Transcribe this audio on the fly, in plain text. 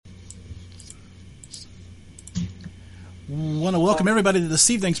want to welcome everybody to this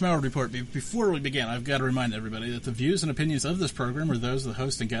evening's Malliard Report. Before we begin, I've got to remind everybody that the views and opinions of this program are those of the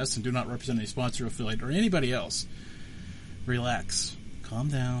host and guests and do not represent any sponsor, affiliate, or anybody else. Relax. Calm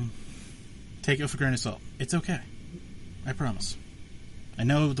down. Take it with a grain of salt. It's okay. I promise. I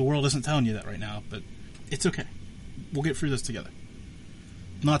know the world isn't telling you that right now, but it's okay. We'll get through this together.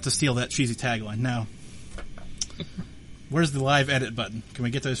 Not to steal that cheesy tagline. No. Where's the live edit button? Can we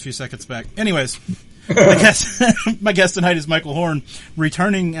get those few seconds back? Anyways, my guest tonight is Michael Horn,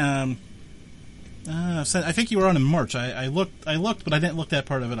 returning. I think you were on in March. I looked, but I didn't look that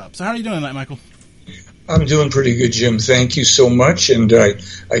part of it up. So how are you doing tonight, Michael? I'm doing pretty good, Jim. Thank you so much, and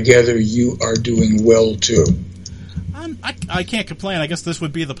I gather you are doing well too. I can't complain. I guess this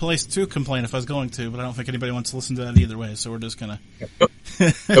would be the place to complain if I was going to, but I don't think anybody wants to listen to that either way. So we're just gonna.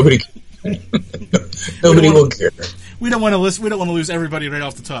 Nobody will care. We don't want to listen. We don't want to lose everybody right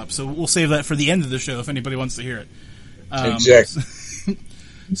off the top. So we'll save that for the end of the show if anybody wants to hear it. Exactly.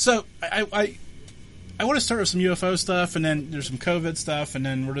 So I want to start with some UFO stuff, and then there's some COVID stuff, and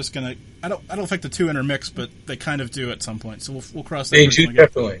then we're just gonna. I don't think the two intermix, but they kind of do at some point. So we'll cross that. They do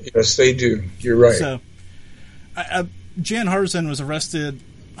definitely. Yes, they do. You're right. So, Jan Harrison was arrested.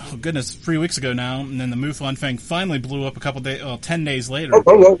 Oh goodness, 3 weeks ago now, and then the MUFON thing finally blew up a couple days, 10 days later.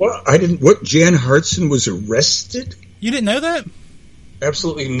 What? I didn't. What? Jan Harrison was arrested? You didn't know that?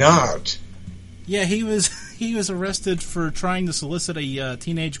 Absolutely not. Yeah, he was arrested for trying to solicit a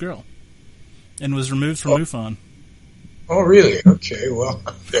teenage girl, and was removed from MUFON. Oh, really? Okay, well,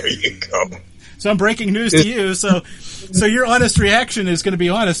 there you go. So I'm breaking news to you. So your honest reaction is going to be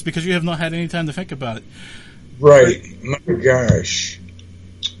honest because you have not had any time to think about it. Right. My gosh.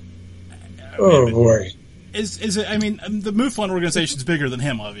 Oh boy. Is it? I mean, the MUFON organization is bigger than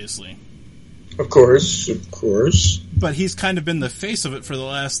him, obviously. Of course. But he's kind of been the face of it for the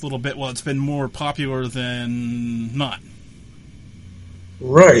last little bit. Well, it's been more popular than not.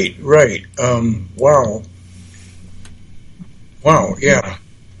 Right. Wow. Yeah.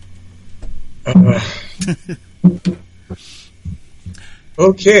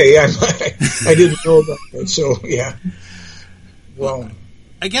 Okay. I didn't know about that. So yeah. Well.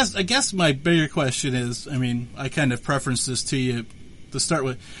 I guess my bigger question is, I mean, I kind of preference this to you to start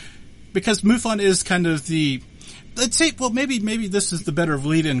with, because MUFON is kind of the, let's say, well, maybe this is the better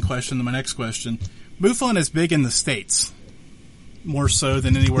lead-in question than my next question. MUFON is big in the States, more so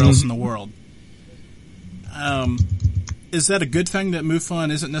than anywhere else in the world. Is that a good thing that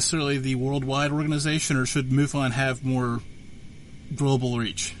MUFON isn't necessarily the worldwide organization, or should MUFON have more global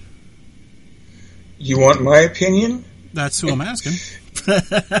reach? You want my opinion? That's who I'm asking.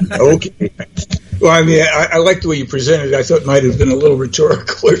 Okay. Well, I mean, I like the way you presented it. I thought it might have been a little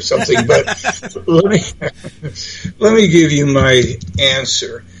rhetorical or something, but let me give you my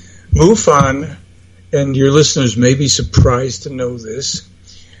answer. MUFON, and your listeners may be surprised to know this,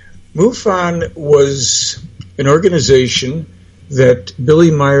 MUFON was an organization that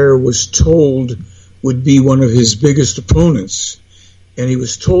Billy Meyer was told would be one of his biggest opponents. And he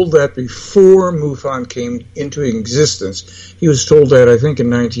was told that before MUFON came into existence. He was told that, I think, in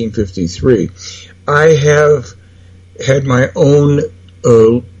 1953. I have had my own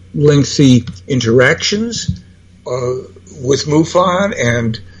lengthy interactions with MUFON,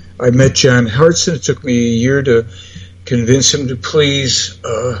 and I met Jan Hartson. It took me a year to convince him to please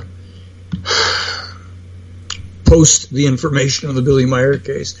post the information on the Billy Meyer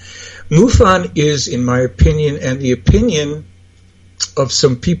case. MUFON is, in my opinion, and the opinion of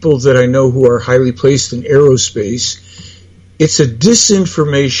some people that I know who are highly placed in aerospace, it's a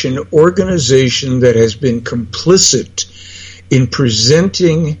disinformation organization that has been complicit in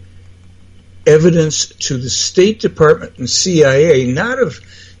presenting evidence to the State Department and CIA, not of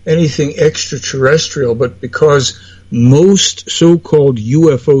anything extraterrestrial, but because most so-called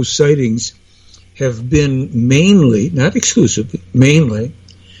UFO sightings have been mainly, not exclusively, mainly,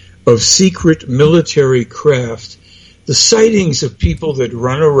 of secret military craft. The sightings of people that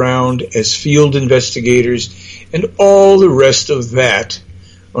run around as field investigators and all the rest of that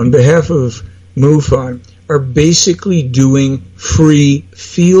on behalf of MUFON are basically doing free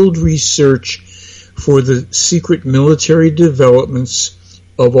field research for the secret military developments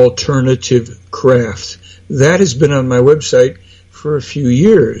of alternative craft. That has been on my website for a few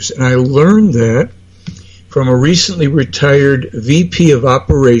years, and I learned that from a recently retired VP of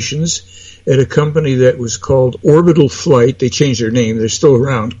operations at a company that was called Orbital Flight. They changed their name. They're still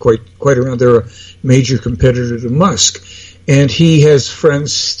around, quite around. They're a major competitor to Musk. And he has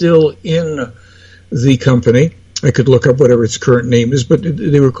friends still in the company. I could look up whatever its current name is, but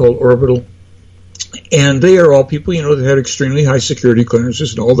they were called Orbital. And they are all people, that had extremely high security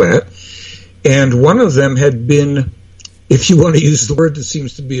clearances and all that. And one of them had been if you want to use the word that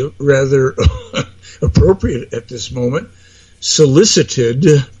seems to be rather appropriate at this moment, solicited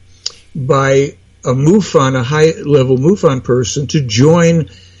by a MUFON, a high-level MUFON person, to join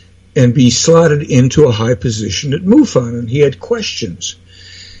and be slotted into a high position at MUFON. And he had questions.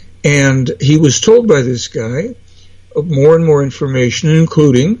 And he was told by this guy more and more information,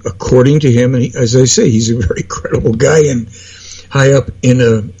 including, according to him, and as I say, he's a very credible guy and high up in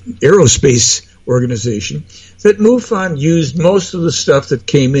an aerospace organization, that MUFON used most of the stuff that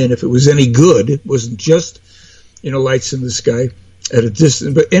came in. If it was any good, it wasn't just, lights in the sky at a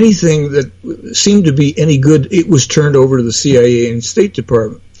distance, but anything that seemed to be any good, it was turned over to the CIA and State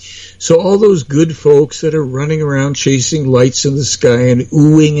Department. So all those good folks that are running around chasing lights in the sky and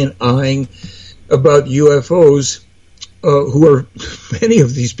oohing and eyeing about UFOs, many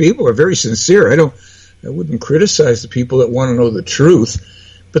of these people are very sincere. I wouldn't criticize the people that want to know the truth,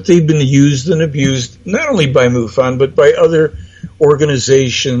 but they've been used and abused not only by MUFON, but by other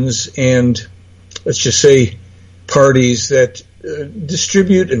organizations and, let's just say, parties that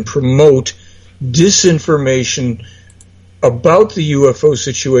distribute and promote disinformation about the UFO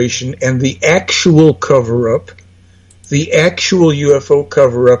situation and the actual cover-up. The actual UFO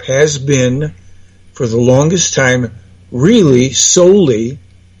cover-up has been, for the longest time, really solely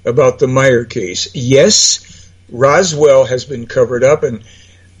about the Malliard case. Yes, Roswell has been covered up and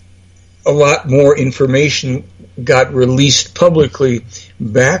a lot more information got released publicly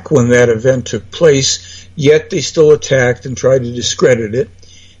back when that event took place, yet they still attacked and tried to discredit it.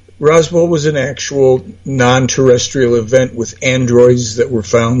 Roswell was an actual non-terrestrial event with androids that were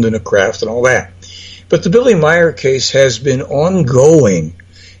found in a craft and all that. But the Billy Malliard case has been ongoing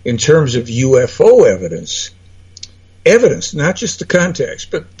in terms of UFO evidence, not just the contacts,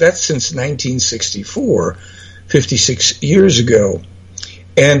 but that's since 1964, 56 years ago.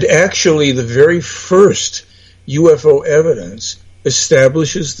 And actually, the very first UFO evidence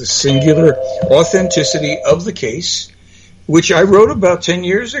establishes the singular authenticity of the case, which I wrote about 10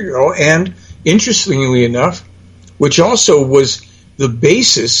 years ago, and interestingly enough, which also was the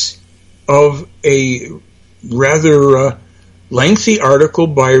basis of a rather lengthy article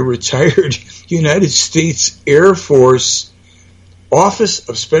by a retired United States Air Force Office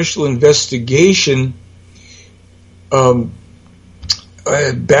of Special Investigation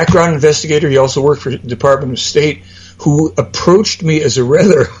background investigator. He also worked for the Department of State, who approached me as a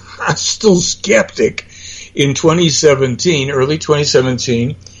rather hostile skeptic in 2017, early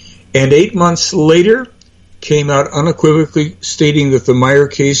 2017, and 8 months later came out unequivocally stating that the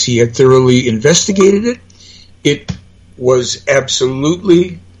Malliard case, he had thoroughly investigated it. It was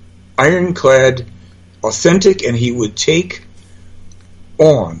absolutely ironclad, authentic, and he would take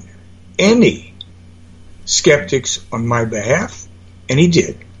on any skeptics on my behalf, and he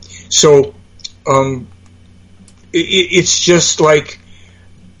did. So it's just like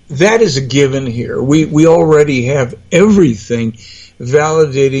that is a given here. We already have everything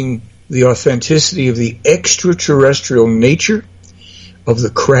validating the authenticity of the extraterrestrial nature of the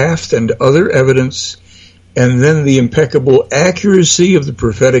craft and other evidence, and then the impeccable accuracy of the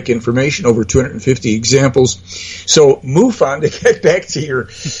prophetic information, over 250 examples. So MUFON, to get back to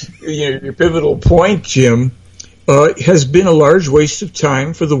your pivotal point, Jim, has been a large waste of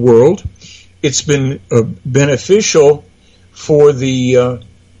time for the world. It's been beneficial for the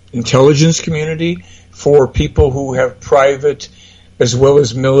intelligence community, for people who have private as well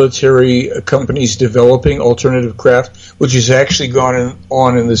as military companies developing alternative craft, which has actually gone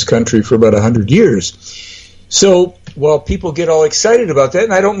on in this country for about 100 years. So while people get all excited about that,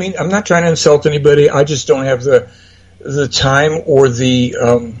 and I'm not trying to insult anybody, I just don't have the time or the,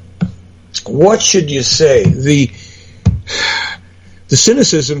 what should you say, the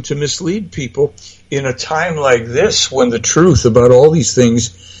cynicism to mislead people in a time like this when the truth about all these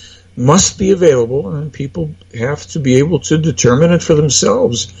things must be available and people have to be able to determine it for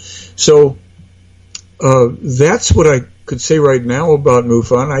themselves. So that's what I could say right now about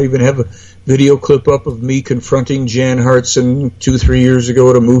MUFON. I even have a video clip up of me confronting Jan Hartson 2-3 years ago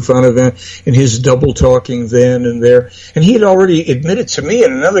at a MUFON event and his double talking then and there. And he had already admitted to me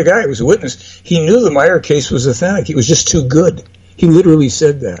and another guy who was a witness, he knew the Malliard case was authentic. It was just too good. He literally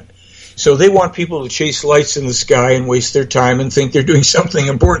said that. So they want people to chase lights in the sky and waste their time and think they're doing something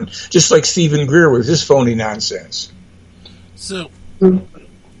important, just like Stephen Greer with his phony nonsense. So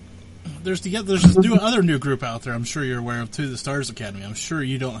there's other new group out there I'm sure you're aware of too, the Stars Academy. I'm sure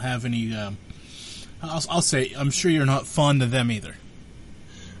you don't have any, I'll say, I'm sure you're not fond of them either.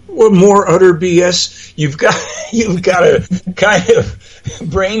 Well, more utter BS. You've got a kind of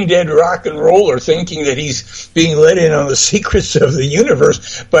brain dead rock and roller thinking that he's being let in on the secrets of the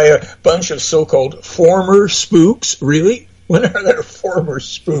universe by a bunch of so-called former spooks. Really? When are there former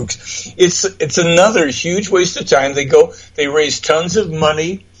spooks? It's another huge waste of time. They raise tons of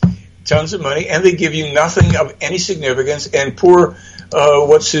money, and they give you nothing of any significance. And poor,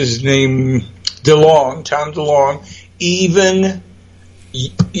 what's his name, Tom DeLong,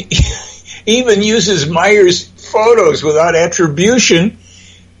 even uses Myers photos without attribution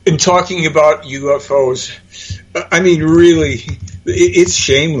in talking about UFOs. I mean, really, it's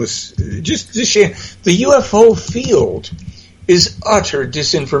shameless. Just shame. The UFO field is utter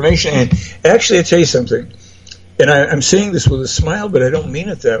disinformation. And actually, I tell you something, and I'm saying this with a smile, but I don't mean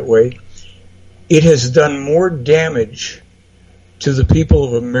it that way. It has done more damage to the people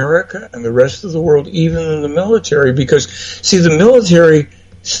of America and the rest of the world, even in the military, because, see, the military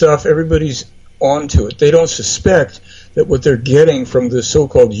stuff, everybody's onto it. They don't suspect that what they're getting from the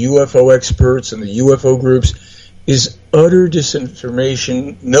so-called UFO experts and the UFO groups is utter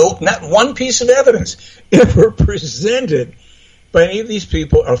disinformation. No, not one piece of evidence ever presented by any of these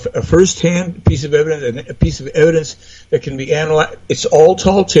people, a first-hand piece of evidence, and a piece of evidence that can be analyzed. It's all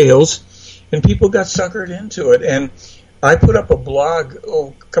tall tales, and people got suckered into it. And I put up a blog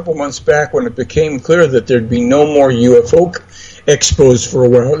a couple months back when it became clear that there'd be no more UFO expos for a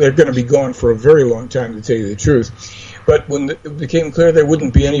while. They're going to be gone for a very long time, to tell you the truth. But when it became clear there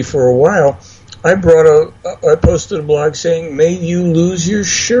wouldn't be any for a while, I posted a blog saying, "May you lose your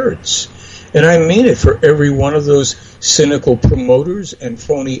shirts." And I mean it for every one of those cynical promoters and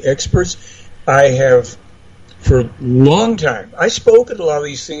phony experts. I have, for a long time, I spoke at a lot of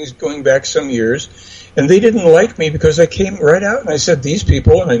these things going back some years, and they didn't like me because I came right out and I said, these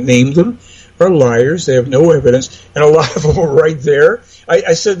people, and I named them, are liars. They have no evidence, and a lot of them were right there.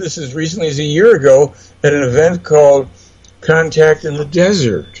 I said this as recently as a year ago at an event called Contact in the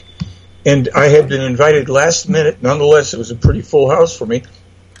Desert, and I had been invited last minute. Nonetheless, it was a pretty full house for me,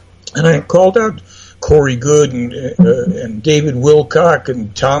 and I called out Corey Good and David Wilcock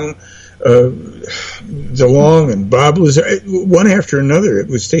and Tom DeLong and Bob Lazar, one after another. It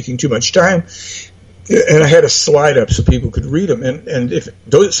was taking too much time. And I had a slide up so people could read them. And if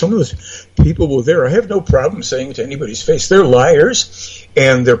some of those people were there, I have no problem saying it to anybody's face. They're liars,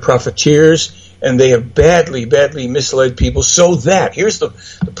 and they're profiteers, and they have badly, badly misled people. So that, here's the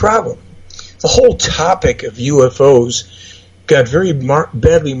problem. The whole topic of UFOs got very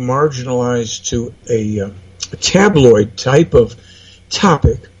badly marginalized to a tabloid type of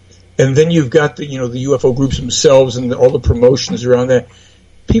topic. And then you've got the UFO groups themselves and all the promotions around that.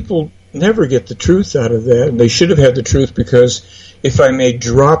 People never get the truth out of that, and they should have had the truth, because if I may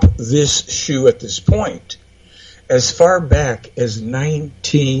drop this shoe at this point, as far back as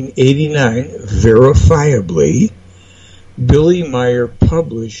 1989, verifiably, Billy Meyer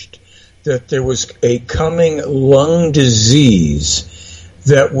published that there was a coming lung disease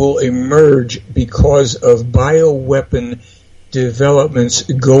that will emerge because of bioweapon developments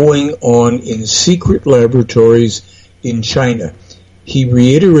going on in secret laboratories in China. He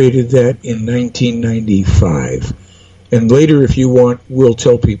reiterated that in 1995. And later, if you want, we'll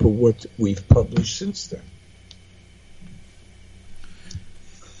tell people what we've published since then.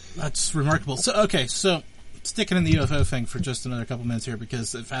 That's remarkable. So sticking in the UFO thing for just another couple minutes here,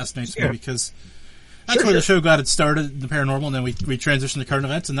 because it fascinates me, because that's where the show got it started, the paranormal, and then we transitioned to current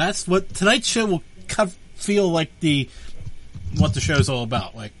events, and that's what tonight's show will feel like what the show's all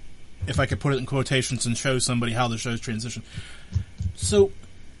about. Like, if I could put it in quotations and show somebody how the show's transitioned. So,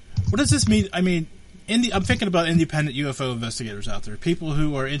 what does this mean? I mean, I'm thinking about independent UFO investigators out there, people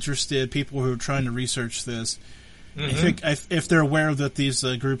who are interested, people who are trying to research this. Mm-hmm. I think if they're aware that these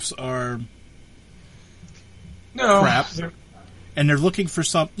groups are crap, and they're looking for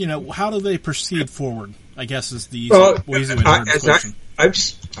some, how do they proceed forward? I guess is the easy way to answer the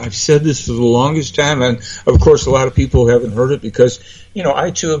question. I've said this for the longest time, and of course, a lot of people haven't heard it because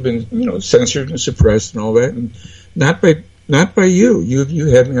I too have been censored and suppressed and all that, and not by you. You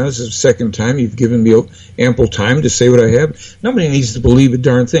had me on this a second time. You've given me ample time to say what I have. Nobody needs to believe a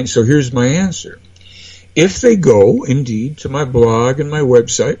darn thing. So here's my answer. If they go, indeed, to my blog and my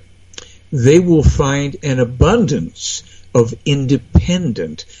website, they will find an abundance of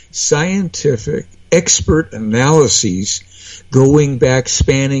independent, scientific, expert analyses going back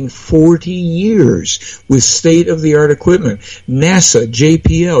spanning 40 years with state-of-the-art equipment. NASA,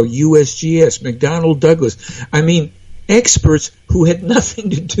 JPL, USGS, McDonnell Douglas. I mean, experts who had nothing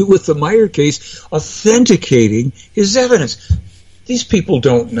to do with the Meyer case authenticating his evidence. These people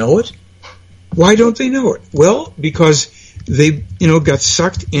don't know it. Why don't they know it? Well, because they, got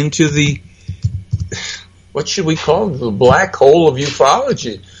sucked into the, what should we call it? The black hole of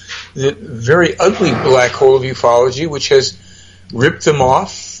ufology. The very ugly black hole of ufology, which has ripped them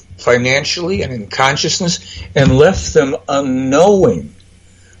off financially and in consciousness and left them unknowing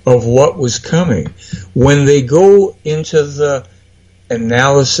of what was coming. When they go into the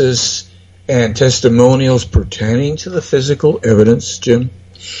analysis and testimonials pertaining to the physical evidence, Jim,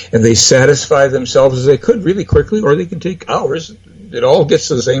 and they satisfy themselves as they could really quickly, or they can take hours, it all gets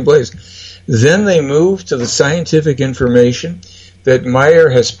to the same place. Then they move to the scientific information that Meyer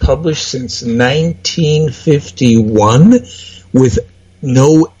has published since 1951 with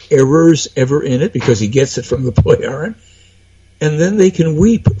no errors ever in it because he gets it from the Pleiaren. And then they can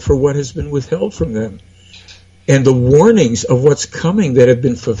weep for what has been withheld from them. And the warnings of what's coming that have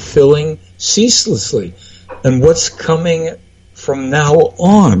been fulfilling ceaselessly. And what's coming from now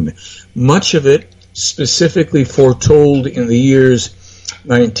on. Much of it specifically foretold in the years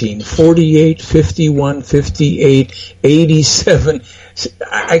 1948, 51, 58, 87.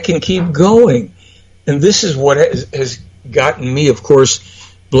 I can keep going. And this is what has gotten me, of course,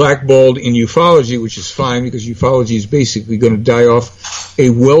 blackballed in ufology, which is fine because ufology is basically going to die off a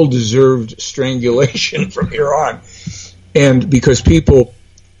well-deserved strangulation from here on. And because people,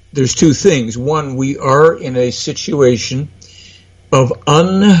 there's two things. One, we are in a situation of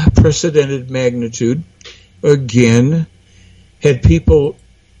unprecedented magnitude. Again, had people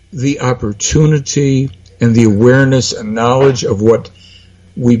the opportunity and the awareness and knowledge of what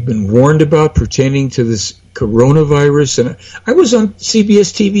we've been warned about pertaining to this coronavirus. And I was on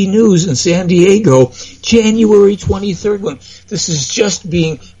CBS TV News in San Diego, January 23rd, when this is just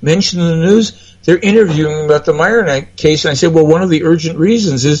being mentioned in the news. They're interviewing about the Meyer case, and I said, well, one of the urgent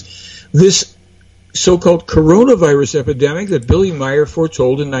reasons is this so-called coronavirus epidemic that Billy Meyer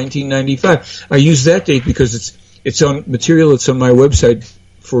foretold in 1995. I use that date because it's on material that's on my website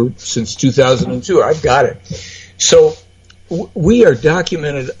since 2002. I've got it. So we are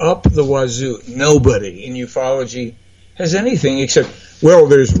documented up the wazoo. Nobody in ufology has anything except, well,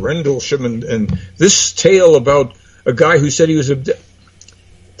 there's Rendlesham and this tale about a guy who said he was abducted.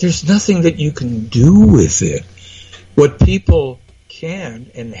 There's nothing that you can do with it. What people can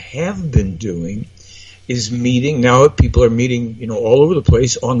and have been doing is meeting. Now people are meeting, all over the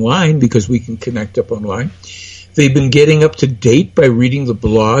place online because we can connect up online. They've been getting up to date by reading the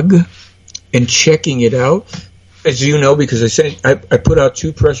blog and checking it out. As you know, because I put out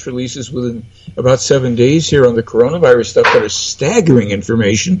 2 press releases within about 7 days here on the coronavirus stuff that are staggering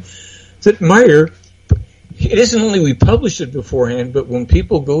information that Meyer, it isn't only we published it beforehand, but when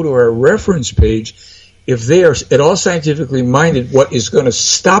people go to our reference page, if they are at all scientifically minded, what is going to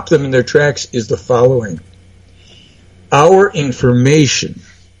stop them in their tracks is the following. Our information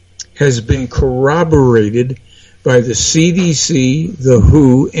has been corroborated by the CDC, the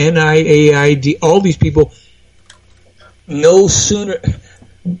WHO, NIAID, all these people, no sooner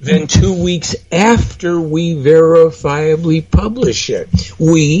than 2 weeks after we verifiably publish it.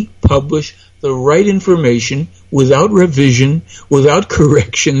 We publish the right information without revision, without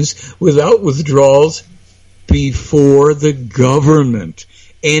corrections, without withdrawals before the government.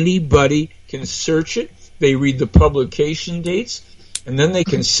 Anybody can search it. They read the publication dates, and then they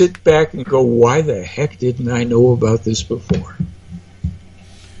can sit back and go, why the heck didn't I know about this before?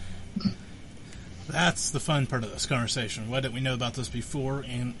 That's the fun part of this conversation. Why didn't we know about this before?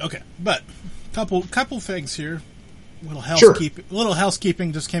 And okay, but couple things here. Little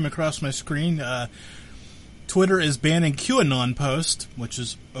housekeeping just came across my screen. Twitter is banning QAnon posts, which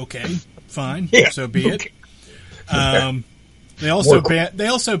is okay, fine, so be it. They also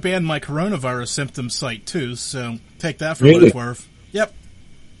banned my coronavirus symptoms site too. So take that for what it's worth. Yep.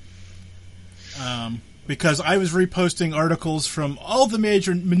 Because I was reposting articles from all the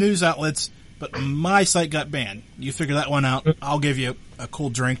major news outlets, but my site got banned. You figure that one out. I'll give you a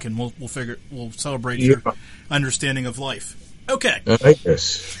cold drink, and we'll celebrate your understanding of life. Okay. I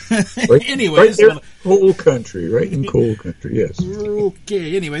guess. Anyways, right there, cold country, right in cold country. Yes.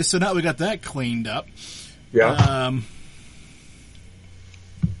 Okay. Anyway, so now we got that cleaned up. Yeah.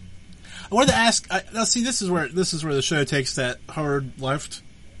 I wanted to ask. Now, see, this is where the show takes that hard left,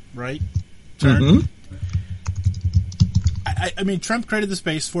 right turn. Mm-hmm. I mean, Trump created the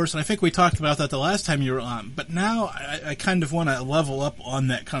Space Force, and I think we talked about that the last time you were on. But now I kind of want to level up on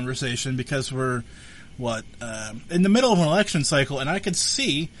that conversation because we're, in the middle of an election cycle, and I could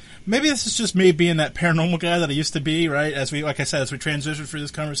see, maybe this is just me being that paranormal guy that I used to be, right? As we transition through this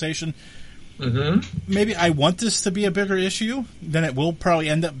conversation. Mm-hmm. Maybe I want this to be a bigger issue than it will probably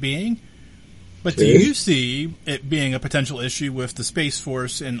end up being. But do you see it being a potential issue with the Space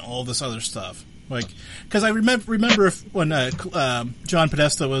Force and all this other stuff? Because I remember when John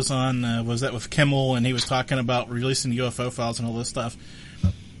Podesta was on, was that with Kimmel, and he was talking about releasing the UFO files and all this stuff.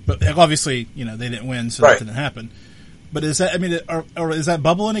 But obviously, they didn't win, so that didn't happen. But is that, I mean, or is that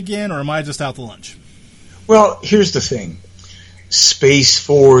bubbling again, or am I just out to lunch? Well, here's the thing. Space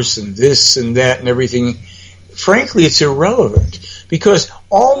Force and this and that and everything, frankly, it's irrelevant because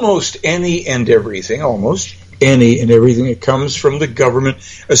almost any and everything that comes from the government,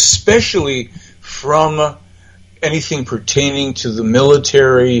 especially from anything pertaining to the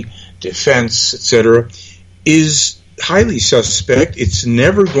military, defense, etc., is highly suspect. It's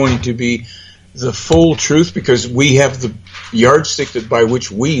never going to be the full truth because we have the yardstick by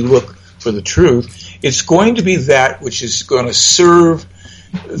which we look for the truth. It's going to be that which is going to serve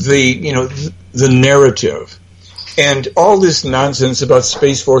the narrative. And all this nonsense about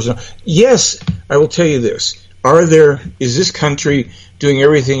Space Force. Yes, I will tell you this. Is this country doing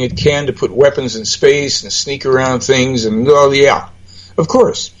everything it can to put weapons in space and sneak around things? And, oh, yeah, of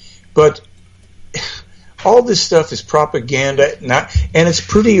course. But all this stuff is propaganda, and it's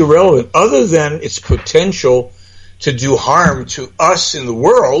pretty irrelevant. Other than its potential to do harm to us in the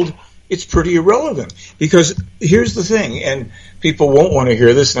world, it's pretty irrelevant. Because here's the thing, and people won't want to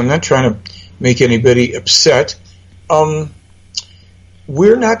hear this, and I'm not trying to make anybody upset.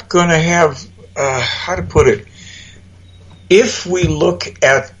 We're not going to have, how to put it, if we look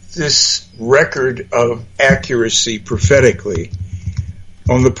at this record of accuracy prophetically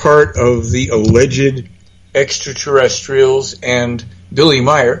on the part of the alleged extraterrestrials and Billy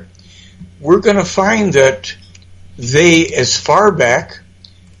Meyer, we're going to find that they, as far back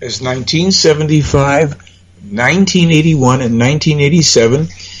as 1975, 1981, and 1987,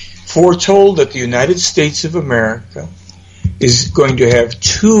 foretold that the United States of America is going to have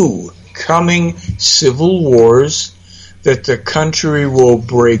 2 coming civil wars, that the country will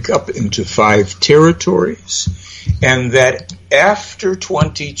break up into 5 territories, and that after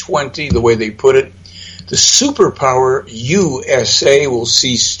 2020, the way they put it, the superpower USA will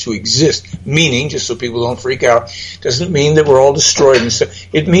cease to exist. Meaning, just so people don't freak out, doesn't mean that we're all destroyed and stuff.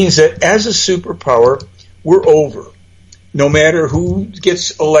 It means that as a superpower, we're over. No matter who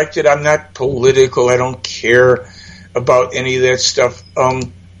gets elected, I'm not political. I don't care about any of that stuff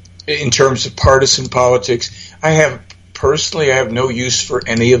in terms of partisan politics. I have no use for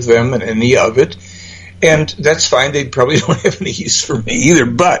any of them and any of it. And that's fine. They probably don't have any use for me either.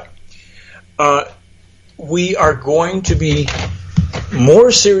 But we are going to be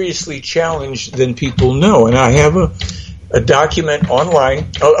more seriously challenged than people know. And I have a document online.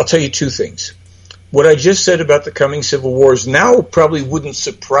 I'll tell you 2 things. What I just said about the coming civil wars now probably wouldn't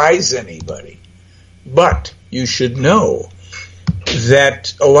surprise anybody. But you should know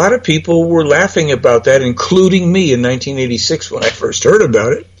that a lot of people were laughing about that, including me in 1986 when I first heard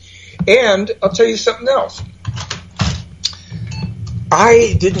about it. And I'll tell you something else.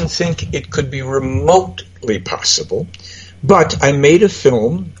 I didn't think it could be remotely possible, but I made a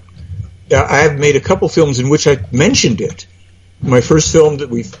film. I have made a couple films in which I mentioned it. My first film that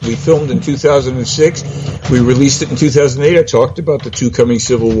we filmed in 2006, we released it in 2008. I talked about the 2 coming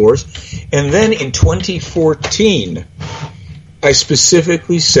civil wars. And then in 2014, I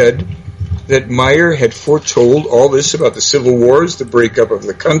specifically said that Meyer had foretold all this about the civil wars, the breakup of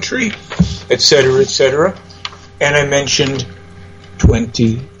the country, etc., etc. And I mentioned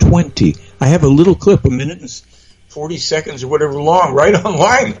 2020. I have a little clip, 1 minute and 40 seconds or whatever long, right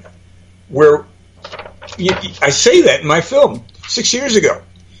online, where I say that in my film 6 years ago.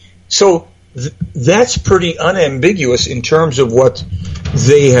 So that's pretty unambiguous in terms of what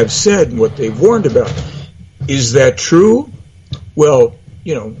they have said and what they've warned about. Is that true? Well,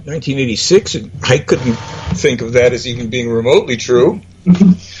 1986, I couldn't think of that as even being remotely true,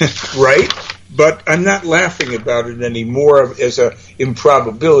 right? But I'm not laughing about it anymore as a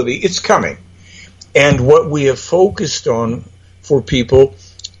improbability. It's coming. And what we have focused on for people,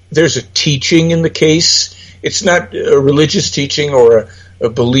 there's a teaching in the case. It's not a religious teaching or a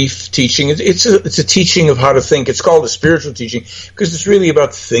belief teaching. It's a teaching of how to think. It's called a spiritual teaching because it's really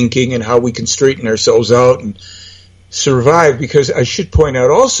about thinking and how we can straighten ourselves out and survive. Because I should point out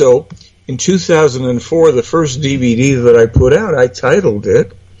also, in 2004, the first DVD that I put out, I titled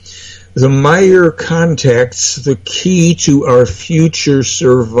it, "The Meyer Contacts, the Key to Our Future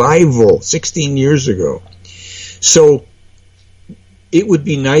Survival," 16 years ago. So it would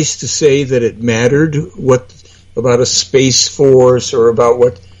be nice to say that it mattered what about a space force or about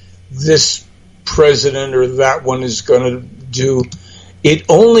what this president or that one is going to do. It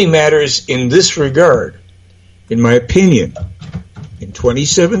only matters in this regard, in my opinion. In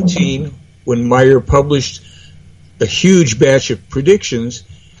 2017, when Meyer published a huge batch of predictions,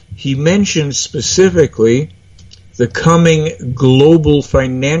 he mentioned specifically the coming global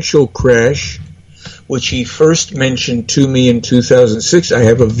financial crash, which he first mentioned to me in 2006. I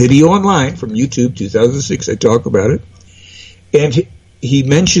have a video online from YouTube, 2006. I talk about it. And he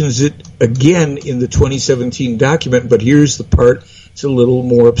mentions it again in the 2017 document, but here's the part that's a little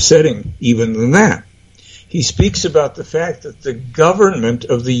more upsetting even than that. He speaks about the fact that the government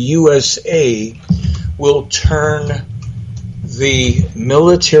of the USA will turn the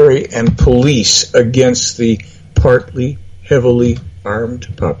military and police against the partly heavily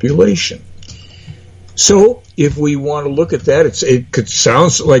armed population. So, if we want to look at that, it could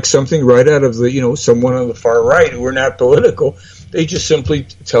sound like something right out of the, someone on the far right who are not political. They just simply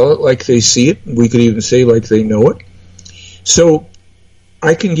tell it like they see it. We could even say like they know it. So,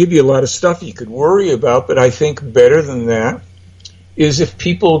 I can give you a lot of stuff you could worry about, but I think better than that is if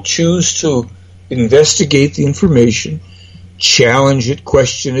people choose to investigate the information, challenge it,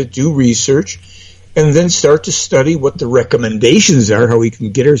 question it, do research, and then start to study what the recommendations are, how we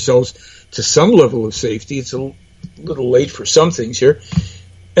can get ourselves to some level of safety. It's a little late for some things here.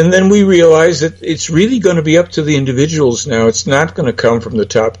 And then we realize that it's really going to be up to the individuals now. It's not going to come from the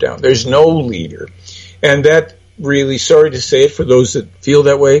top down. There's no leader. And that really, sorry to say it for those that feel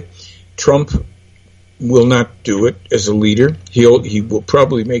that way, Trump will not do it as a leader. He will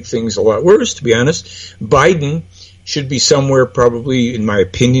probably make things a lot worse, to be honest. Biden should be somewhere probably, in my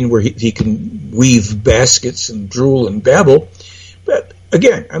opinion, where he can weave baskets and drool and babble. But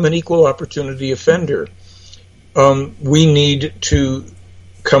again, I'm an equal opportunity offender. We need to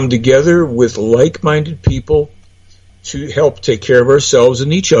come together with like-minded people to help take care of ourselves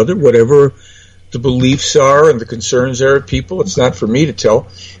and each other, whatever the beliefs are and the concerns are of people. It's not for me to tell,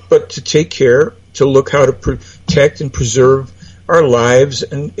 but to take care, to look how to protect and preserve our lives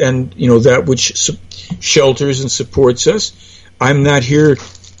and that which shelters and supports us. I'm not here,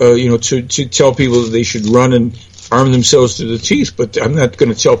 to tell people that they should run and arm themselves to the teeth, but I'm not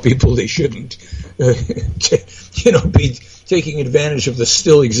going to tell people they shouldn't, be taking advantage of the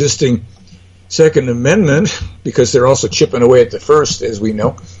still existing Second Amendment, because they're also chipping away at the First, as we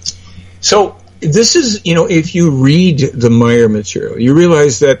know. So this is, if you read the Meyer material, you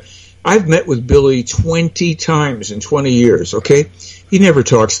realize that I've met with Billy 20 times in 20 years, okay? He never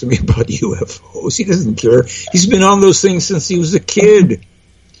talks to me about UFOs. He doesn't care. He's been on those things since he was a kid.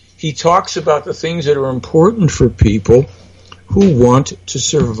 He talks about the things that are important for people who want to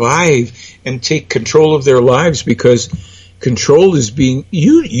survive and take control of their lives, because control is being,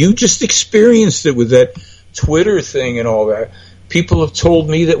 you just experienced it with that Twitter thing and all that. People have told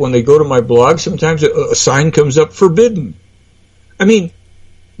me that when they go to my blog, sometimes a sign comes up, forbidden. I mean,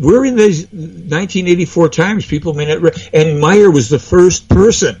 we're in these 1984 times. People may not and Meyer was the first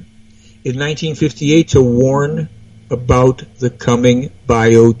person in 1958 to warn about the coming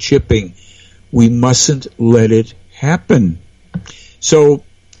biochipping. We mustn't let it happen. So,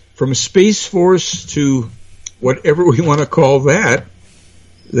 from Space Force to whatever we want to call that,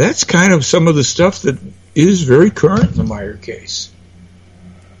 that's kind of some of the stuff that is very current in the Meyer case.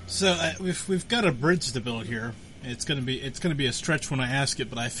 So we've got a bridge to build here. It's going to be a stretch when I ask it,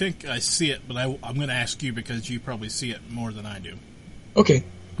 but I think I see it. But I'm going to ask you because you probably see it more than I do. Okay.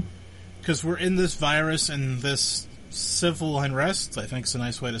 Because we're in this virus and this civil unrest, I think is a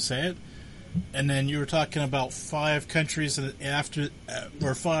nice way to say it. And then you were talking about 5 countries after,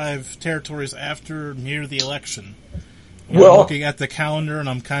 or 5 territories after near the election. Well, I'm looking at the calendar, and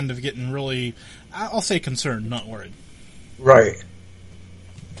I'm kind of getting really, I'll say concerned, not worried. Right.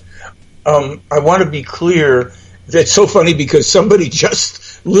 I want to be clear. That's so funny because somebody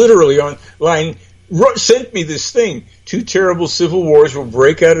just literally online sent me this thing. 2 terrible civil wars will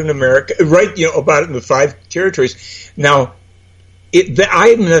break out in America. Right, about it in the 5 territories. Now,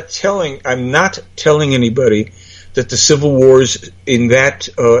 I'm not telling anybody that the civil wars in that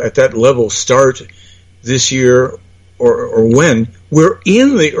at that level start this year or when. We're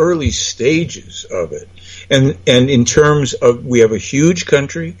in the early stages of it, and in terms of, we have a huge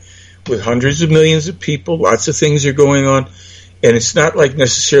country with hundreds of millions of people. Lots of things are going on, and it's not like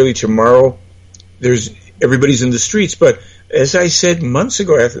necessarily tomorrow everybody's in the streets. But as I said months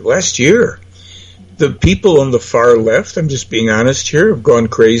ago, last year, the people on the far left, I'm just being honest here, have gone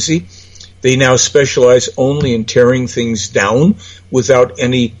crazy. They now specialize only in tearing things down without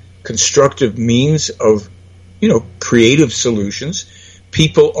any constructive means of, creative solutions.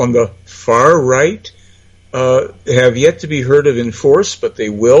 People on the far right have yet to be heard of in force, but they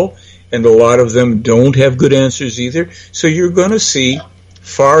will, and a lot of them don't have good answers either. So you're going to see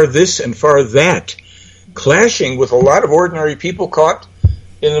far this and far that clashing with a lot of ordinary people caught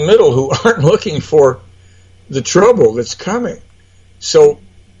in the middle who aren't looking for the trouble that's coming. So,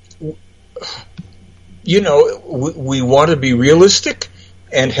 we want to be realistic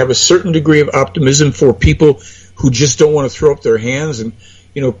and have a certain degree of optimism for people who just don't want to throw up their hands and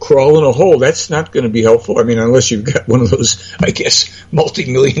crawl in a hole. That's not going to be helpful. I mean, unless you've got one of those, I guess,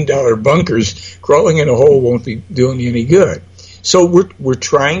 multi-million-dollar bunkers, crawling in a hole won't be doing you any good. So we're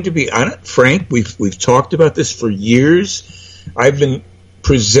trying to be frank. We've talked about this for years. I've been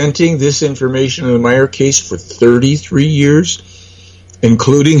presenting this information in the Meyer case for 33 years,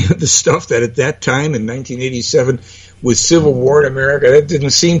 including the stuff that at that time in 1987 with Civil War in America, that didn't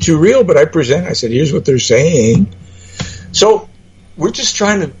seem too real, but I said, here's what they're saying. So we're just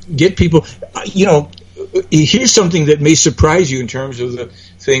trying to get people, here's something that may surprise you in terms of the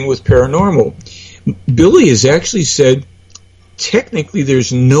thing with paranormal. Billy has actually said, technically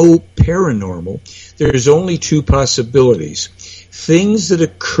there's no paranormal. There's only two possibilities. Things that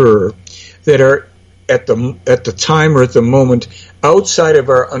occur that are at the time or at the moment outside of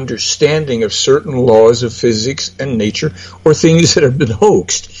our understanding of certain laws of physics and nature, or things that have been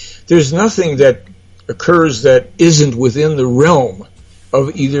hoaxed. There's nothing that occurs that isn't within the realm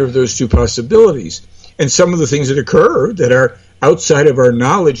of either of those two possibilities. And some of the things that occur that are outside of our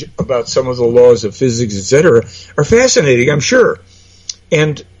knowledge about some of the laws of physics, etc., are fascinating, I'm sure.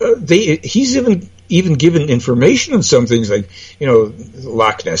 And he's even given information on some things like, the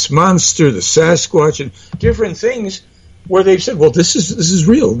Loch Ness Monster, the Sasquatch, and different things where they've said, well, this is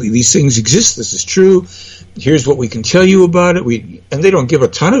real. These things exist. This is true. Here's what we can tell you about it. And they don't give a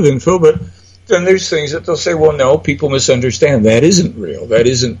ton of info, but then there's things that they'll say, well, no, people misunderstand. That isn't real. That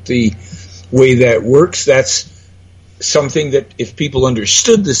isn't the way that works. That's something that if people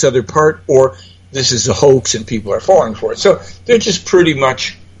understood this other part, or this is a hoax and people are falling for it. So they're just pretty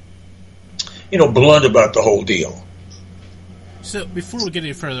much, blunt about the whole deal. So before we get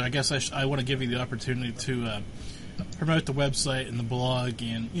any further, I guess I want to give you the opportunity to promote the website and the blog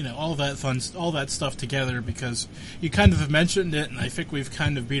and all that stuff together, because you kind of have mentioned it and I think we've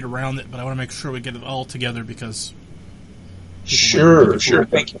kind of beat around it, but I want to make sure we get it all together because sure,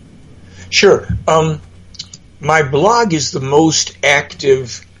 thank you. Sure. My blog is the most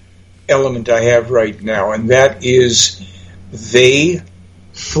active element I have right now, and that is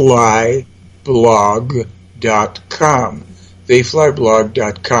theyflyblog.com.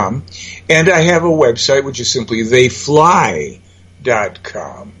 theyflyblog.com. And I have a website which is simply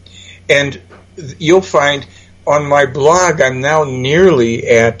theyfly.com. And you'll find on my blog I'm now nearly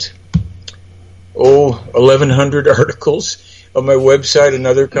at 1,100 articles. On my website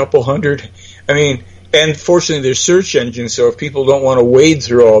another couple hundred. I mean, and fortunately there's search engines, so if people don't want to wade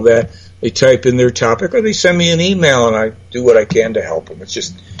through all that, they type in their topic or they send me an email and I do what I can to help them. It's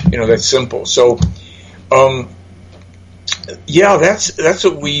just, that simple. So yeah, that's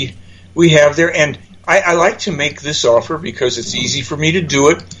what we have there. And I like to make this offer because it's easy for me to do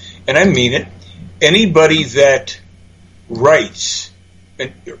it, and I mean it. Anybody that writes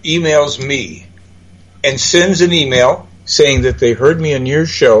and emails me and sends an email saying that they heard me on your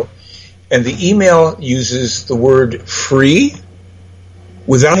show, and the email uses the word free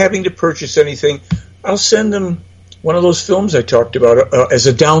without having to purchase anything, I'll send them one of those films I talked about as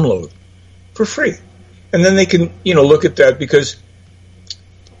a download for free. And then they can, look at that, because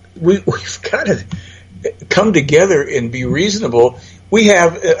we've got to come together and be reasonable. We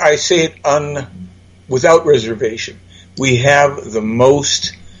have, I say it without reservation, we have the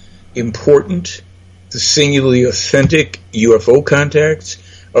most important, the singularly authentic UFO contacts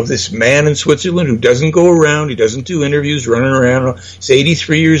of this man in Switzerland who doesn't go around, he doesn't do interviews, running around. He's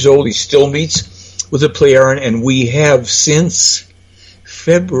 83 years old, he still meets with a Plejaren, and we have since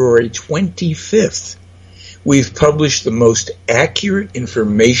February 25th. We've published the most accurate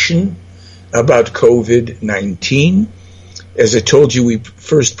information about COVID-19. As I told you, we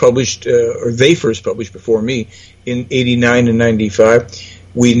first published, or they first published before me, in 89 and 95.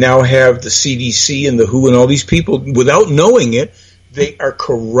 We now have the CDC and the WHO and all these people, without knowing it, they are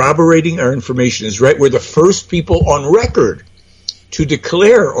corroborating our information is right. We're the first people on record to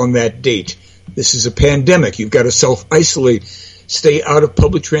declare on that date, this is a pandemic. You've got to self-isolate, stay out of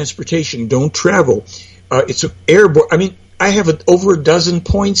public transportation, don't travel. It's airborne. I mean, I have over a dozen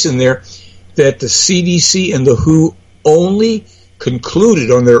points in there that the CDC and the WHO only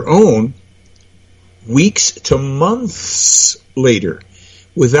concluded on their own weeks to months later,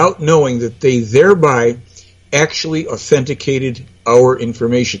 without knowing that they thereby actually authenticated our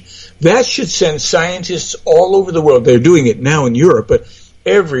information. That should send scientists all over the world. They're doing it now in Europe, but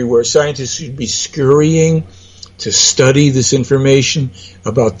everywhere scientists should be scurrying to study this information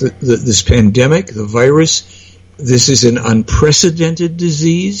about this pandemic, the virus. This is an unprecedented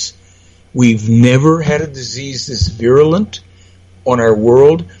disease. We've never had a disease this virulent on our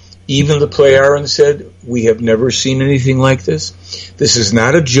world. Even the Plejaren said, we have never seen anything like this. This is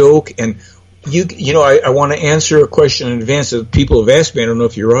not a joke, and I want to answer a question in advance that people have asked me. I don't know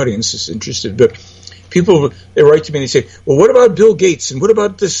if your audience is interested, but people, they write to me and they say, well, what about Bill Gates and what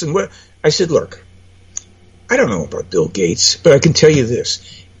about this and what? I said, look, I don't know about Bill Gates, but I can tell you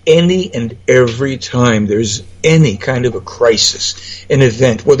this. Any and every time there's any kind of a crisis, an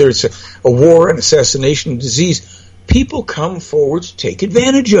event, whether it's a war, an assassination, disease, people come forward to take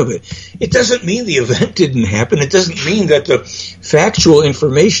advantage of it. It doesn't mean the event didn't happen. It doesn't mean that the factual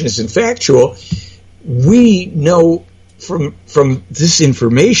information isn't factual. We know from this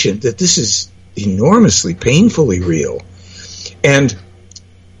information that this is enormously, painfully real. And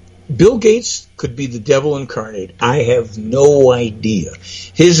Bill Gates could be the devil incarnate. I have no idea.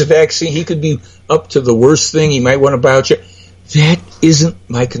 His vaccine, he could be up to the worst thing. He might want to biocheck. That isn't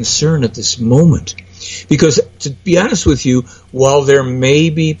my concern at this moment. Because, to be honest with you, while there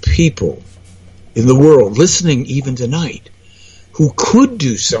may be people in the world listening even tonight who could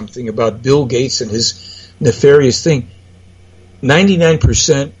do something about Bill Gates and his nefarious thing,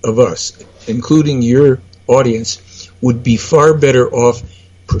 99% of us, including your audience, would be far better off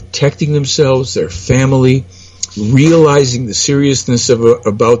protecting themselves, their family, realizing the seriousness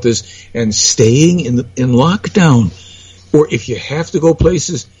about this, and staying in lockdown. Or if you have to go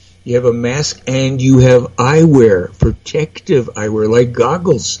places, you have a mask and you have eyewear, protective eyewear, like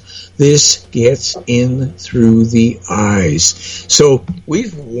goggles. This gets in through the eyes. So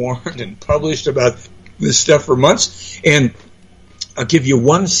we've warned and published about this stuff for months, and I'll give you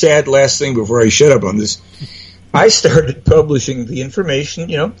one sad last thing before I shut up on this. I started publishing the information,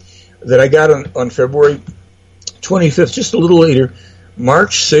 that I got on February 25th, just a little later.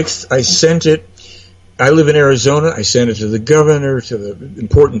 March 6th, I sent it. I live in Arizona. I sent it to the governor, to the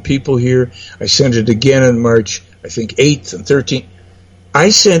important people here. I sent it again on March, I think, 8th and 13th. I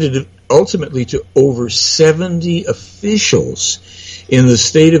sent it ultimately to over 70 officials in the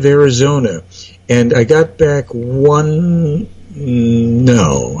state of Arizona. And I got back one.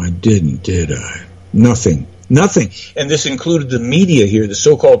 No, I didn't, did I? Nothing. And this included the media here, the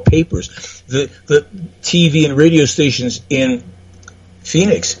so-called papers, the TV and radio stations in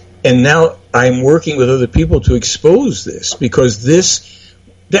Phoenix. And now I'm working with other people to expose this, because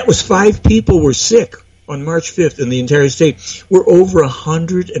that was 5 people were sick on March 5th in the entire state. We're over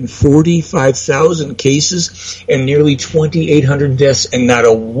 145,000 cases and nearly 2,800 deaths, and not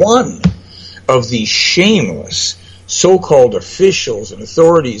a one of these shameless so-called officials and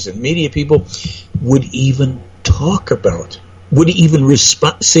authorities and media people would even talk about, would even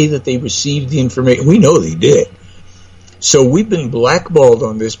say that they received the information. We know they did. So we've been blackballed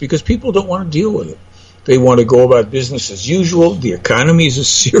on this because people don't want to deal with it. They want to go about business as usual. The economy is a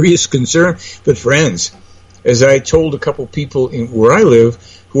serious concern. But friends, as I told a couple people where I live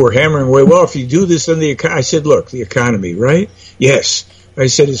who are hammering away, well, if you do this, then I said, look, the economy, right? Yes. I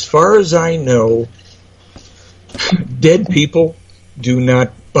said, as far as I know, dead people do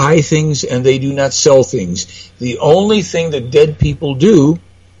not buy things and they do not sell things. The only thing that dead people do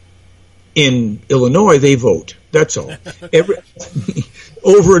in Illinois, they vote. That's all.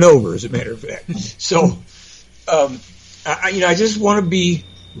 Over and over, as a matter of fact. So, I just want to be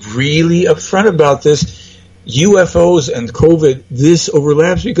really upfront about this. UFOs and COVID, this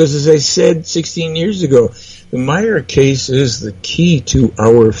overlaps because, as I said 16 years ago, the Malliard case is the key to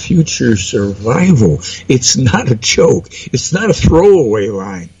our future survival. It's not a joke. It's not a throwaway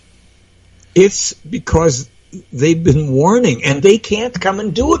line. It's because they've been warning, and they can't come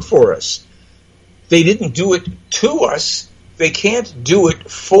and do it for us. They didn't do it to us. They can't do it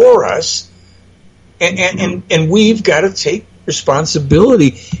for us. And we've got to take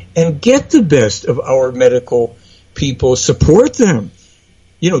responsibility and get the best of our medical people, support them.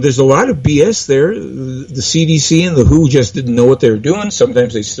 There's a lot of BS there. The CDC and the WHO just didn't know what they were doing.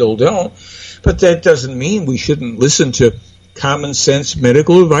 Sometimes they still don't. But that doesn't mean we shouldn't listen to common sense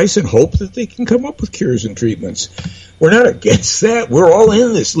medical advice and hope that they can come up with cures and treatments. We're not against that. We're all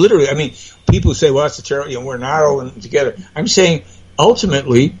in this, literally. I mean, people say, well, that's a terrible, we're not all in together. I'm saying,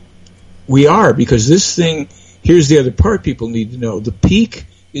 ultimately, we are, because this thing, here's the other part people need to know. The peak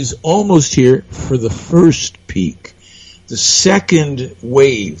is almost here for the first peak. The second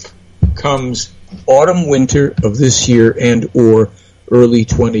wave comes autumn, winter of this year and or early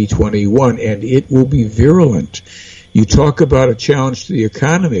 2021, and it will be virulent. You talk about a challenge to the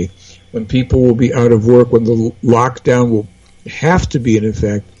economy when people will be out of work, when the lockdown will have to be in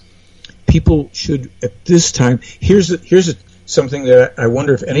effect. People should, at this time, here's something that I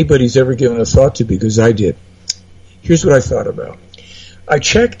wonder if anybody's ever given a thought to, because I did. Here's what I thought about. I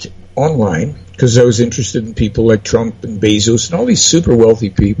checked online because I was interested in people like Trump and Bezos and all these super wealthy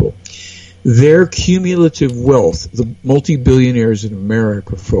people. Their cumulative wealth, the multi-billionaires in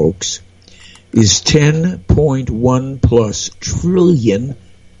America, folks, is $10.1 plus trillion.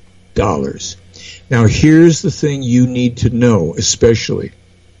 Now, here's the thing you need to know, especially.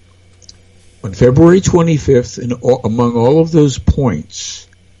 On February 25th, among all of those points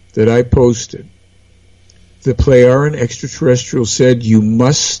that I posted, the Playaran extraterrestrial said you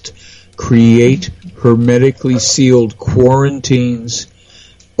must create hermetically sealed quarantines,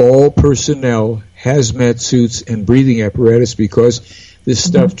 all personnel, hazmat suits, and breathing apparatus, because this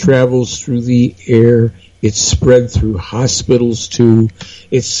stuff travels through the air. It's spread through hospitals, too.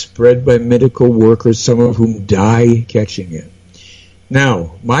 It's spread by medical workers, some of whom die catching it.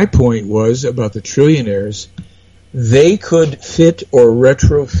 Now, my point was about the trillionaires. They could fit or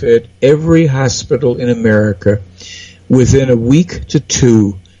retrofit every hospital in America within a week to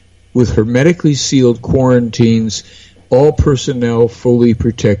two with hermetically sealed quarantines, all personnel fully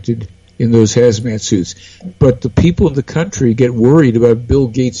protected in those hazmat suits. But the people in the country get worried about Bill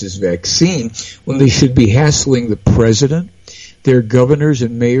Gates' vaccine when they should be hassling the president, their governors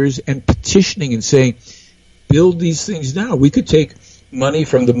and mayors, and petitioning and saying, build these things now. We could take money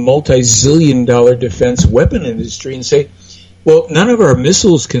from the multi-zillion dollar defense weapon industry and say, well, none of our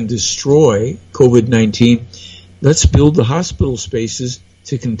missiles can destroy COVID-19. Let's build the hospital spaces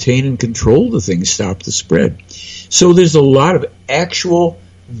to contain and control the thing, stop the spread. So there's a lot of actual,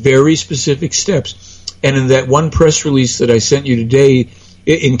 very specific steps. And in that one press release that I sent you today,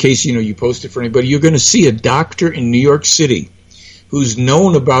 in case you post it for anybody, you're going to see a doctor in New York City who's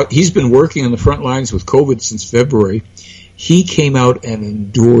he's been working on the front lines with COVID since February. He came out and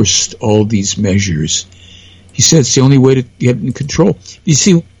endorsed all these measures. He said it's the only way to get in control. You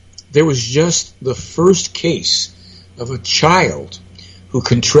see, there was just the first case of a child who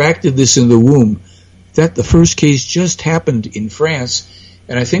contracted this in the womb. The first case just happened in France,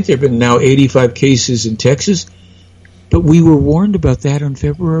 and I think there have been now 85 cases in Texas. But we were warned about that on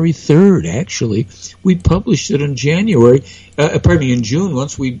February 3rd, actually. We published it in in June,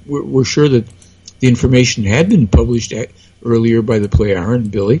 once we were sure that the information had been published earlier by the Playaran,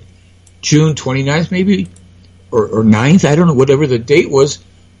 Billy. June 29th, maybe, or 9th, I don't know, whatever the date was.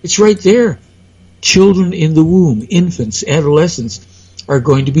 It's right there. Children in the womb, infants, adolescents, are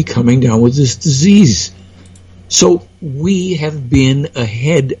going to be coming down with this disease. So we have been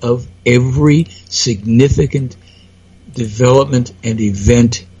ahead of every significant development and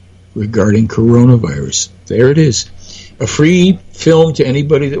event regarding coronavirus. There it is. A free film to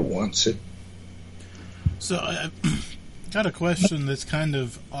anybody that wants it. So I've got a question that's kind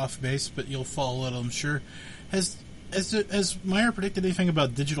of off base, but you'll follow it, I'm sure. Has Meyer predicted anything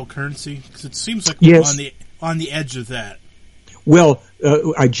about digital currency? Because it seems like we're on the edge of that. Well,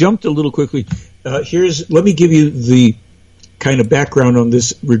 I jumped a little quickly. Let me give you the kind of background on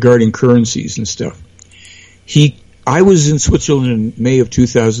this regarding currencies and stuff. I was in Switzerland in May of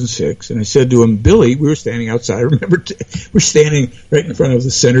 2006, and I said to him, Billy, we were standing outside. I remember we're standing right in front of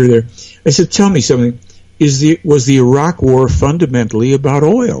the center there. I said, tell me something. Was the Iraq War fundamentally about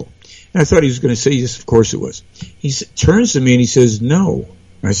oil? And I thought he was going to say, yes, of course it was. He turns to me and he says, no.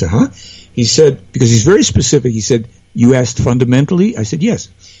 And I said, huh? He said, because he's very specific, he said, you asked fundamentally? I said, yes.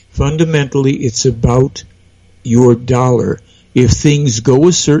 Fundamentally, it's about your dollar. If things go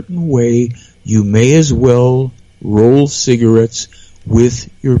a certain way, you may as well roll cigarettes with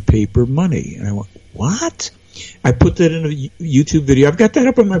your paper money. And I went, what? I put that in a YouTube video. I've got that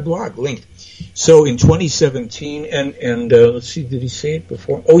up on my blog, linked. So in 2017, and let's see, did he say it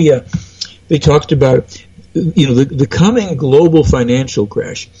before? Oh, yeah. They talked about, the coming global financial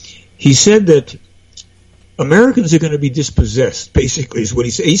crash. He said that Americans are going to be dispossessed, basically, is what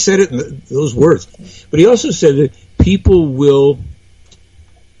he said. He said it in those words. But he also said that people will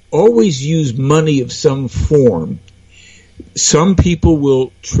always use money of some form. Some people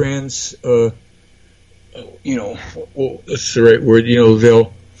will what's the right word?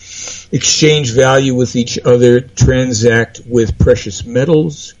 They'll exchange value with each other, transact with precious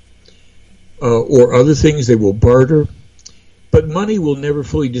metals, or other things. They will barter. But money will never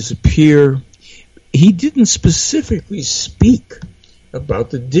fully disappear. He didn't specifically speak about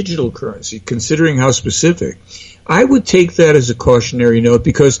the digital currency, considering how specific. I would take that as a cautionary note,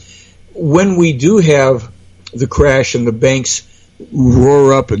 because when we do have the crash and the banks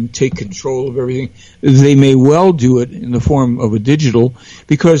roar up and take control of everything, they may well do it in the form of a digital,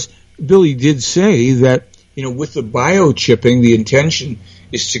 because Billy did say that, with the biochipping, the intention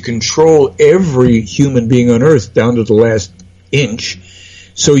is to control every human being on Earth down to the last inch,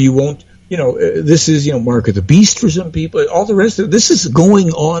 so you won't, this is, mark of the beast for some people, all the rest of it. This is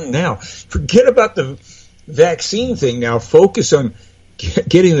going on now. Forget about the vaccine thing now. Focus on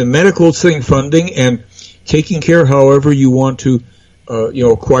getting the medical thing funding and taking care however you want to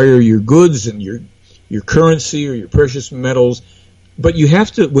acquire your goods and your currency or your precious metals. But you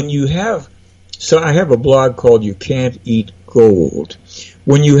have to, when you have, so I have a blog called You Can't Eat Gold.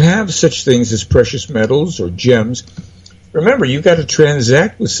 When you have such things as precious metals or gems, remember, you've got to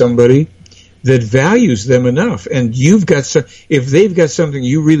transact with somebody that values them enough. And if they've got something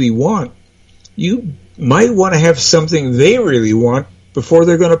you really want, you might want to have something they really want before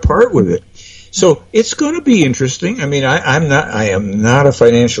they're going to part with it. So it's going to be interesting. I mean, I am not a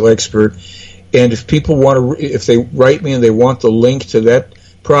financial expert. And if people want to, if they write me and they want the link to that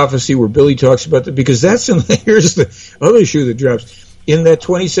prophecy where Billy talks about that, because here's the other shoe that drops. In that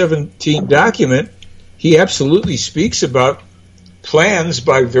 2017 document, he absolutely speaks about plans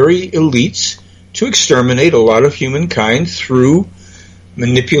by very elites to exterminate a lot of humankind through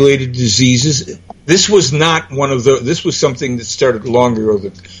manipulated diseases. This was not one of those. This was something that started long ago. The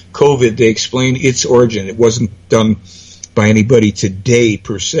COVID, they explained its origin. It wasn't done by anybody today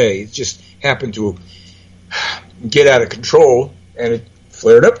per se. It just happened to get out of control, and it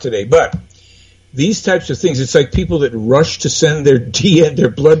flared up today. But these types of things, it's like people that rush to send their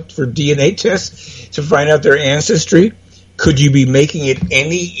blood for DNA tests to find out their ancestry. Could you be making it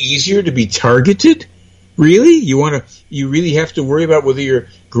any easier to be targeted? Really? You really have to worry about whether your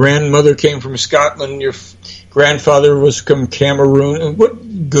grandmother came from Scotland, your grandfather was from Cameroon.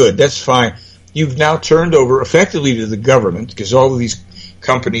 What good? That's fine. You've now turned over effectively to the government, because all of these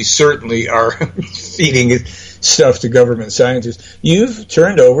companies certainly are feeding stuff to government scientists. You've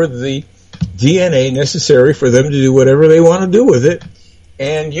turned over the DNA necessary for them to do whatever they want to do with it,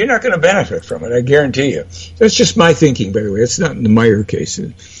 and you're not going to benefit from it, I guarantee you. That's just my thinking, by the way. It's not in the Meyer case.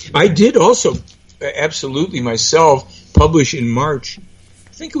 I did also absolutely myself publish in March,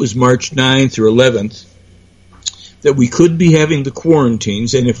 I think it was March 9th or 11th, that we could be having the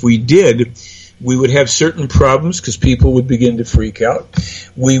quarantines, and if we did, we would have certain problems because people would begin to freak out.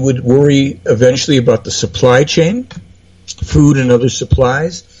 We would worry eventually about the supply chain, food and other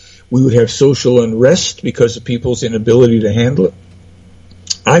supplies. We would have social unrest because of people's inability to handle it.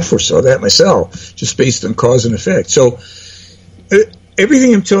 I foresaw that myself, just based on cause and effect. So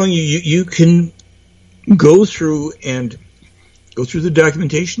everything I'm telling you, you can go through the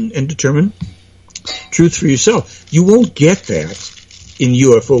documentation and determine truth for yourself. You won't get that in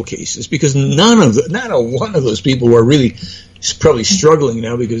UFO cases, because not a one of those people who are really probably struggling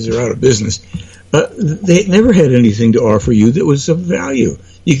now because they're out of business, they never had anything to offer you that was of value.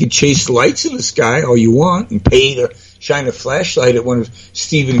 You could chase lights in the sky all you want and pay to shine a flashlight at one of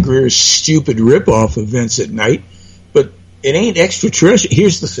Stephen Greer's stupid rip-off events at night, but it ain't extraterrestrial.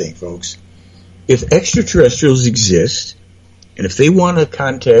 Here's the thing, folks. If extraterrestrials exist, and if they want to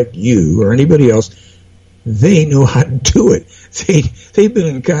contact you or anybody else, they know how to do it. They've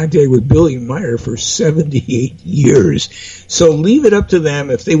been in contact with Billy Meyer for 78 years. So leave it up to them.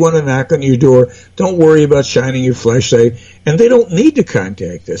 If they want to knock on your door, don't worry about shining your flashlight. And they don't need to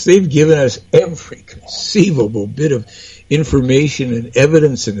contact us. They've given us every conceivable bit of information and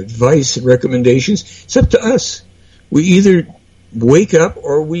evidence and advice and recommendations. It's up to us. We either wake up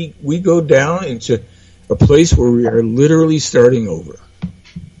or we go down into a place where we are literally starting over.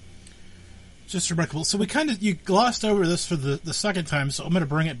 Just remarkable. So you glossed over this for the second time, so I'm going to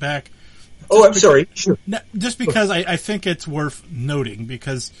bring it back. Sorry. Sure. Just because I think it's worth noting,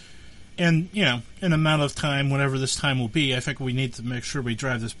 because, in amount of time, whatever this time will be, I think we need to make sure we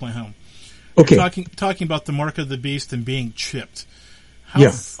drive this point home. Okay. You're talking about the mark of the beast and being chipped.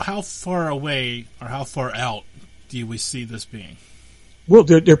 How far away or how far out do we see this being? Well,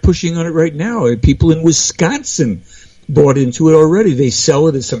 they're pushing on it right now. People in Wisconsin bought into it already. They sell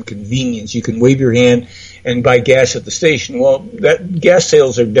it as some convenience. You can wave your hand and buy gas at the station. Well, that gas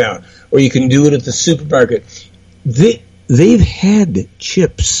sales are down. Or you can do it at the supermarket. They've had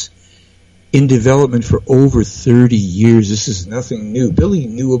chips in development for over 30 years. This is nothing new. Billy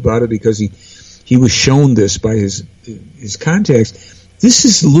knew about it because he was shown this by his contacts. This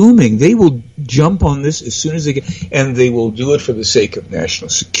is looming. They will jump on this as soon as they get, and they will do it for the sake of national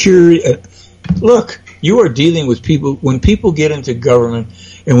security. Look, you are dealing with people, when people get into government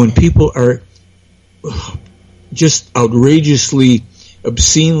and when people are just outrageously,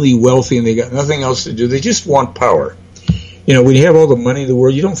 obscenely wealthy and they got nothing else to do, they just want power. When you have all the money in the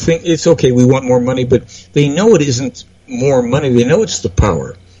world, you don't think it's okay, we want more money, but they know it isn't more money. They know it's the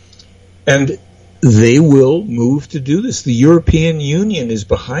power. And they will move to do this. The European Union is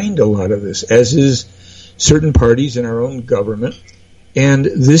behind a lot of this, as is certain parties in our own government. And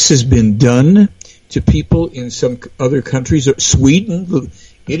this has been done to people in some other countries. Sweden, the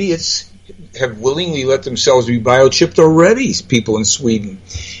idiots have willingly let themselves be biochipped already, people in Sweden.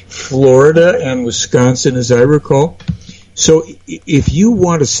 Florida and Wisconsin, as I recall. So if you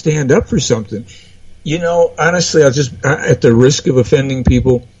want to stand up for something, honestly, I'll just, at the risk of offending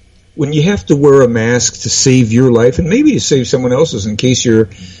people, when you have to wear a mask to save your life, and maybe to save someone else's in case you're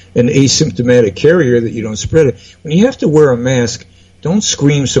an asymptomatic carrier that you don't spread it, when you have to wear a mask, don't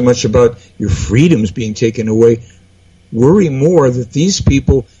scream so much about your freedoms being taken away. Worry more that these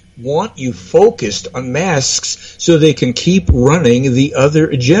people want you focused on masks so they can keep running the other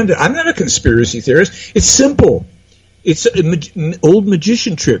agenda. I'm not a conspiracy theorist. It's simple. It's an old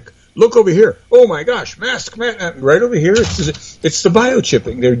magician trick. Look over here. Oh my gosh, mask. Right over here. It's the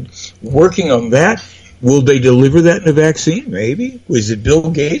biochipping. They're working on that. Will they deliver that in a vaccine? Maybe. Was it Bill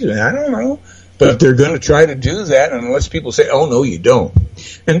Gates? I don't know. But they're going to try to do that unless people say, oh, no, you don't.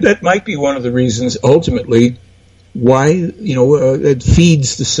 And that might be one of the reasons, ultimately, why, it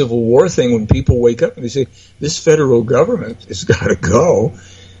feeds the Civil War thing when people wake up and they say, this federal government has got to go.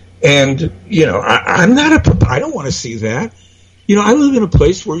 And, I don't want to see that. I live in a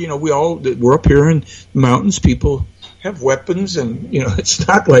place where, we're up here in the mountains, people have weapons, and, it's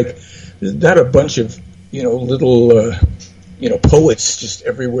not like, not a bunch of, little, poets just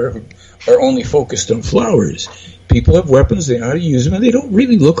everywhere who are only focused on flowers. People have weapons, they know how to use them, and they don't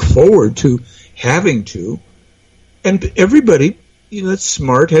really look forward to having to. And everybody, that's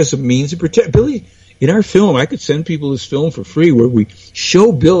smart, has a means to protect. Billy, in our film, I could send people this film for free where we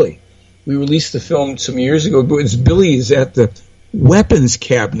show Billy. We released the film some years ago, but Billy is at the weapons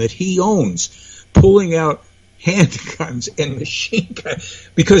cabinet he owns, pulling out handguns and machine guns,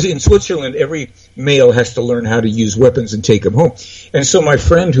 because in Switzerland every male has to learn how to use weapons and take them home. And so my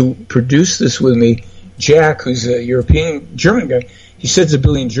friend who produced this with me, Jack, who's a European German guy, he said to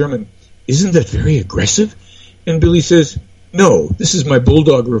Billy in German, "Isn't that very aggressive?" And Billy says, "No, this is my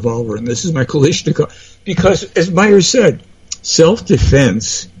bulldog revolver and this is my Kalashnikov." Because, as Meyer said,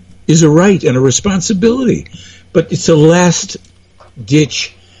 self-defense is a right and a responsibility, but it's a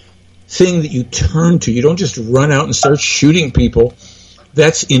last-ditch thing that you turn to. You don't just run out and start shooting people.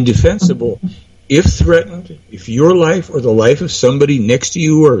 That's indefensible. If threatened, if your life or the life of somebody next to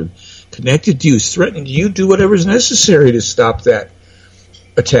you or connected to you is threatened, you do whatever is necessary to stop that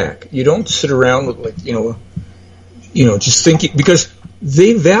attack. You don't sit around with, just thinking, because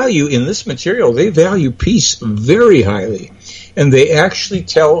they value, in this material, they value peace very highly. And they actually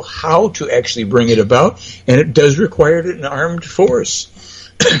tell how to actually bring it about, and it does require an armed force.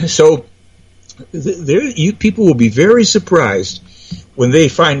 So you people will be very surprised when they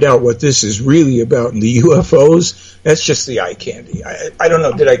find out what this is really about. And the UFOs, that's just the eye candy. I don't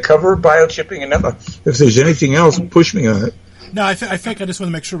know. Did I cover biochipping enough? If there's anything else, push me on it. No, I think I just want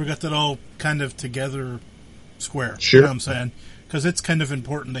to make sure we got that all kind of together square. Sure. You know what I'm saying? Because it's kind of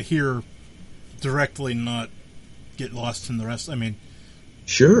important to hear directly, not get lost in the rest. I mean,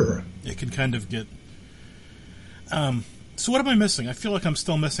 sure. It can kind of get... so what am I missing? I feel like I'm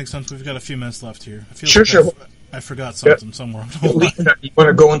still missing something. We've got a few minutes left here. I feel sure. I forgot something somewhere. You want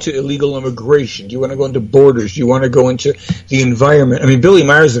to go into illegal immigration? Do you want to go into borders? Do you want to go into the environment? I mean, Billy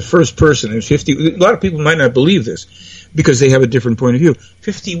Meyer is the first person who's 50. A lot of people might not believe this because they have a different point of view.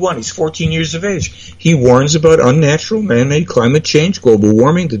 51. He's 14 years of age. He warns about unnatural, man-made climate change, global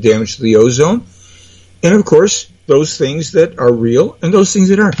warming, the damage to the ozone, and of course, those things that are real and those things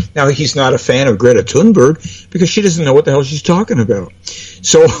that aren't. Now, he's not a fan of Greta Thunberg because she doesn't know what the hell she's talking about.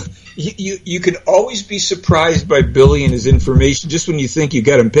 So you can always be surprised by Billy and his information just when you think you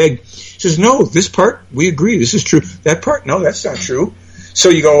got him pegged. He says, no, this part, we agree, this is true. That part, no, that's not true. So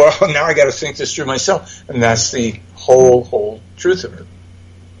you go, well, now I got to think this through myself. And that's the whole truth of it.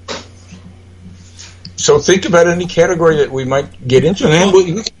 So think about any category that we might get into.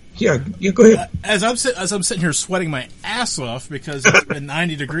 And yeah, go ahead. As I'm sitting here sweating my ass off because it's been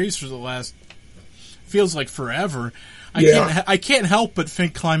 90 degrees for the last, feels like forever. I can't help but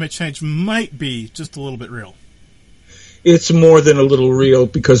think climate change might be just a little bit real. It's more than a little real,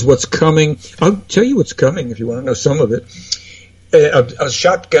 because what's coming, I'll tell you what's coming if you want to know some of it. I'll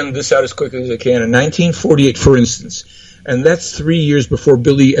shotgun this out as quickly as I can. In 1948, for instance, and that's 3 years before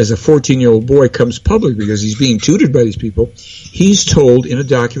Billy, as a 14-year-old boy, comes public because he's being tutored by these people. He's told in a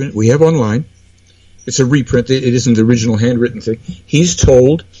document we have online, it's a reprint, it isn't the original handwritten thing, he's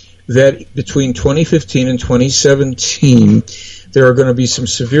told that between 2015 and 2017, there are going to be some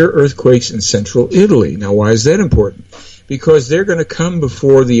severe earthquakes in central Italy. Now, why is that important? Because they're going to come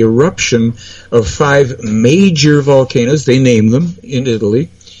before the eruption of 5 major volcanoes, they name them, in Italy,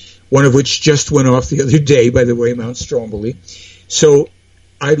 one of which just went off the other day, by the way, Mount Stromboli. So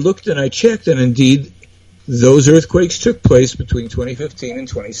I looked and I checked, and indeed, those earthquakes took place between 2015 and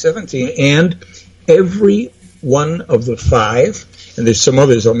 2017, and every one of the 5, and there's some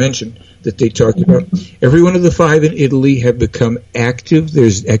others I'll mention that they talked about. Every one of the 5 in Italy have become active.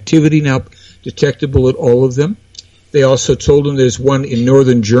 There's activity now detectable at all of them. They also told them there's one in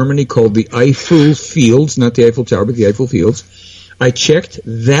northern Germany called the Eiffel Fields, not the Eiffel Tower, but the Eiffel Fields. I checked.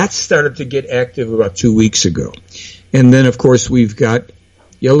 That started to get active about 2 weeks ago. And then, of course, we've got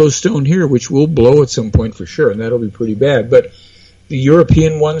Yellowstone here, which will blow at some point for sure, and that'll be pretty bad. But the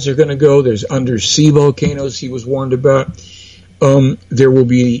European ones are going to go. There's undersea volcanoes he was warned about. There will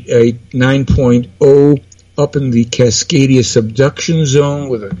be a 9.0 up in the Cascadia subduction zone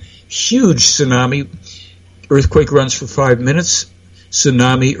with a huge tsunami. Earthquake runs for 5 minutes.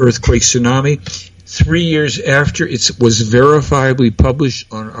 Tsunami, earthquake, tsunami. 3 years after it was verifiably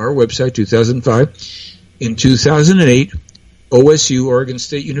published on our website, 2005. In 2008, OSU, Oregon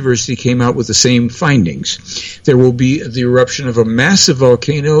State University, came out with the same findings. There will be the eruption of a massive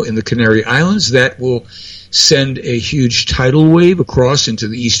volcano in the Canary Islands that will send a huge tidal wave across into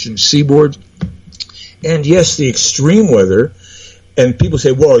the eastern seaboard. And yes, the extreme weather, and people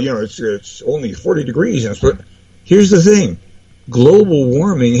say, well, it's only 40 degrees. But here's the thing. Global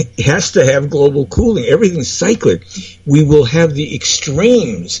warming has to have global cooling. Everything's cyclic. We will have the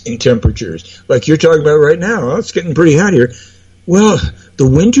extremes in temperatures, like you're talking about right now. Oh, it's getting pretty hot here. Well, the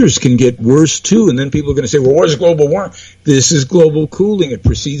winters can get worse too, and then people are going to say, well, what is global warming? This is global cooling. It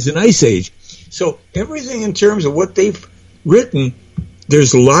precedes an ice age. So everything in terms of what they've written,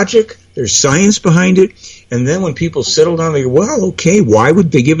 there's logic, there's science behind it, and then when people settle down, they go, well, okay, why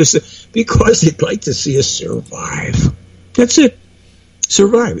would they give us because they'd like to see us survive. That's it.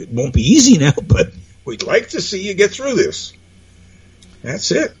 Survive. It won't be easy now, but we'd like to see you get through this.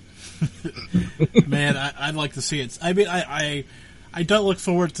 That's it. Man, I'd like to see it. I mean, I don't look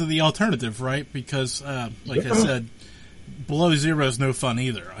forward to the alternative, right? Because, like I said, below zero is no fun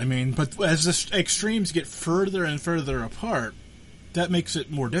either. I mean, but as the extremes get further and further apart, that makes it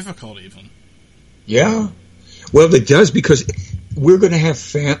more difficult even. Yeah. Well, it does, because we're going to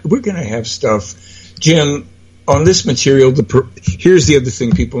have stuff. Jim, on this material, here's the other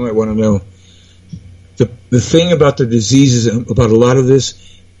thing people might want to know. The thing about the diseases and about a lot of this,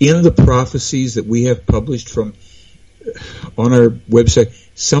 in the prophecies that we have published from on our website,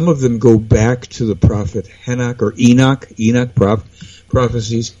 some of them go back to the prophet Enoch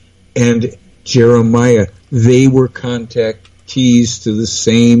prophecies, and Jeremiah. They were contactees to the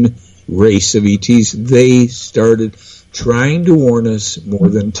same race of ETs. They started trying to warn us more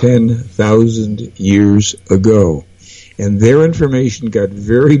than 10,000 years ago. And their information got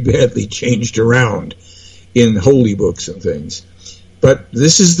very badly changed around in holy books and things. But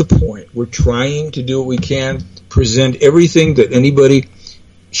this is the point. We're trying to do what we can, present everything that anybody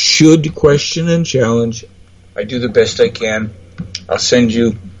should question and challenge. I do the best I can. I'll send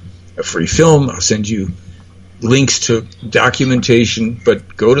you a free film. I'll send you links to documentation,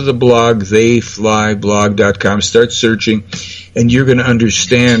 but go to the blog, theyflyblog.com, start searching, and you're going to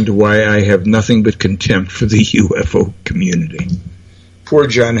understand why I have nothing but contempt for the UFO community. Poor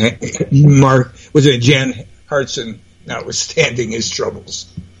Jan Hartson, notwithstanding his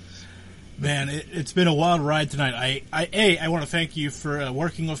troubles. Man, it's been a wild ride tonight. I want to thank you for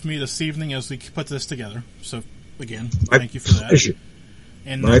working with me this evening as we put this together. So, again, thank you for that. Pleasure.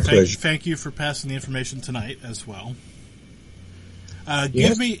 And My pleasure. Thank you for passing the information tonight as well.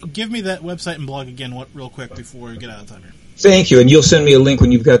 Give me that website and blog again real quick before we get out of time here. Thank you, and you'll send me a link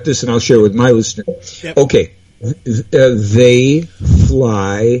when you've got this, and I'll share it with my listener. Yep. Okay, They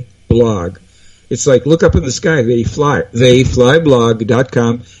Fly blog. It's like, look up in the sky, they fly.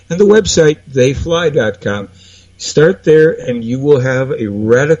 Theyflyblog.com, and the website, theyfly.com. Start there, and you will have a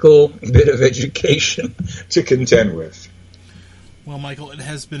radical bit of education to contend with. Well, Michael, it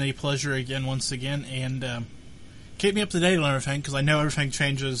has been a pleasure once again, and keep me up to date on everything, because I know everything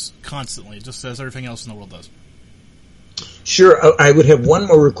changes constantly, just as everything else in the world does. Sure, I would have one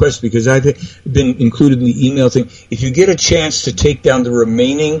more request, because I've been included in the email thing. If you get a chance to take down the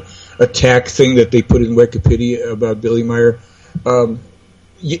remaining attack thing that they put in Wikipedia about Billy Meyer, I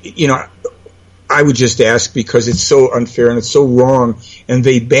would just ask, because it's so unfair and it's so wrong, and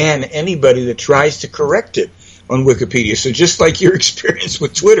they ban anybody that tries to correct it on Wikipedia. So just like your experience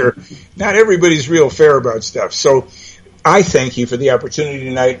with Twitter, not everybody's real fair about stuff. So I thank you for the opportunity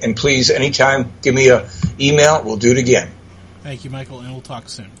tonight, and please, anytime, give me an email. We'll do it again. Thank you, Michael, and we'll talk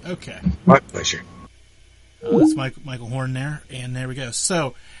soon. Okay. My pleasure. That's Michael Horn there, and there we go.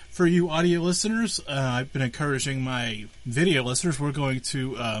 So, for you audio listeners, I've been encouraging my video listeners. We're going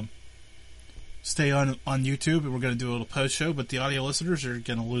to stay on YouTube, and we're going to do a little post show, but the audio listeners are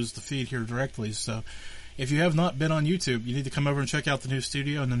going to lose the feed here directly. So, if you have not been on YouTube, you need to come over and check out the new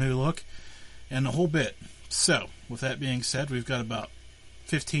studio and the new look and the whole bit, So, with that being said, we've got about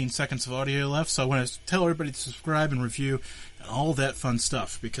 15 seconds of audio left, so I want to tell everybody to subscribe and review and all that fun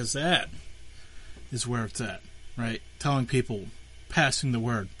stuff, because that is where it's at, right? Telling people, passing the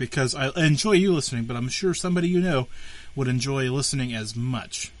word, because I enjoy you listening, but I'm sure somebody you know would enjoy listening as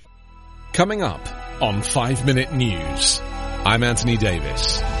much. Coming up on 5 Minute News, I'm Anthony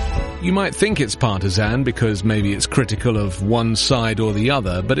Davis. You might think it's partisan because maybe it's critical of one side or the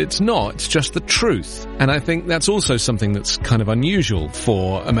other, but it's not. It's just the truth. And I think that's also something that's kind of unusual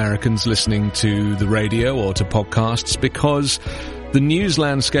for Americans listening to the radio or to podcasts, because the news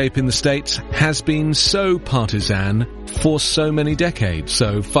landscape in the States has been so partisan for so many decades.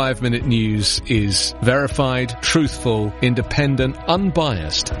 So 5 Minute News is verified, truthful, independent,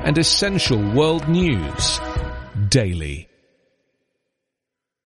 unbiased, and essential world news daily.